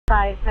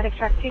advised, medic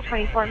truck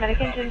 224,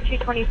 medic engine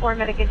 224,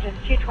 medic engine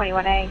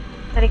 221A,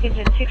 medic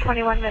engine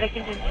 221, medic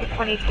engine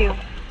 222.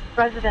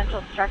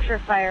 Residential structure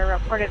fire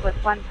reported with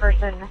one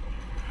person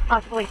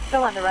possibly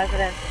still in the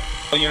residence.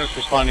 All units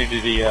responding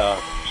to the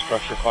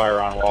structure fire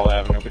on Wall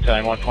Avenue,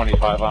 Battalion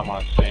 125, I'm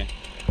on scene.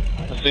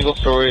 A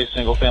single-story,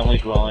 single-family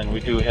dwelling. We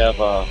do have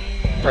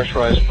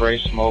pressurized spray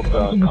smoke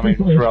coming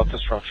throughout the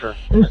structure.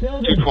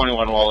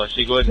 221 Wall, I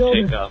see. Go ahead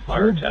and take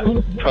fire test.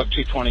 Truck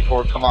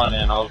 224, come on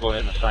in. I'll go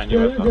ahead and assign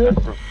you a crew.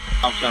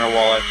 Tom Center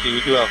Wall, I see.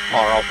 We do have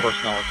power. All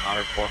personnel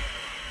accounted for.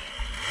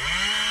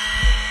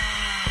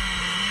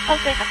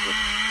 Okay, thank you.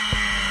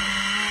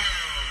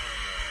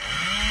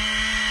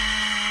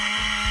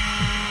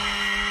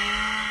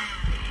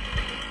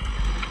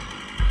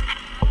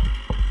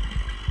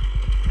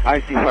 I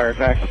see fire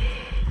attack.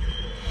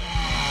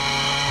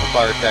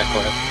 Fire attack, go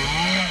ahead.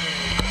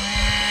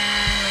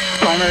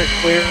 Primary is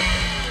clear.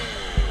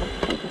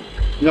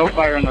 No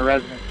fire in the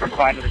residence.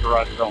 Confined to the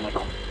garages only.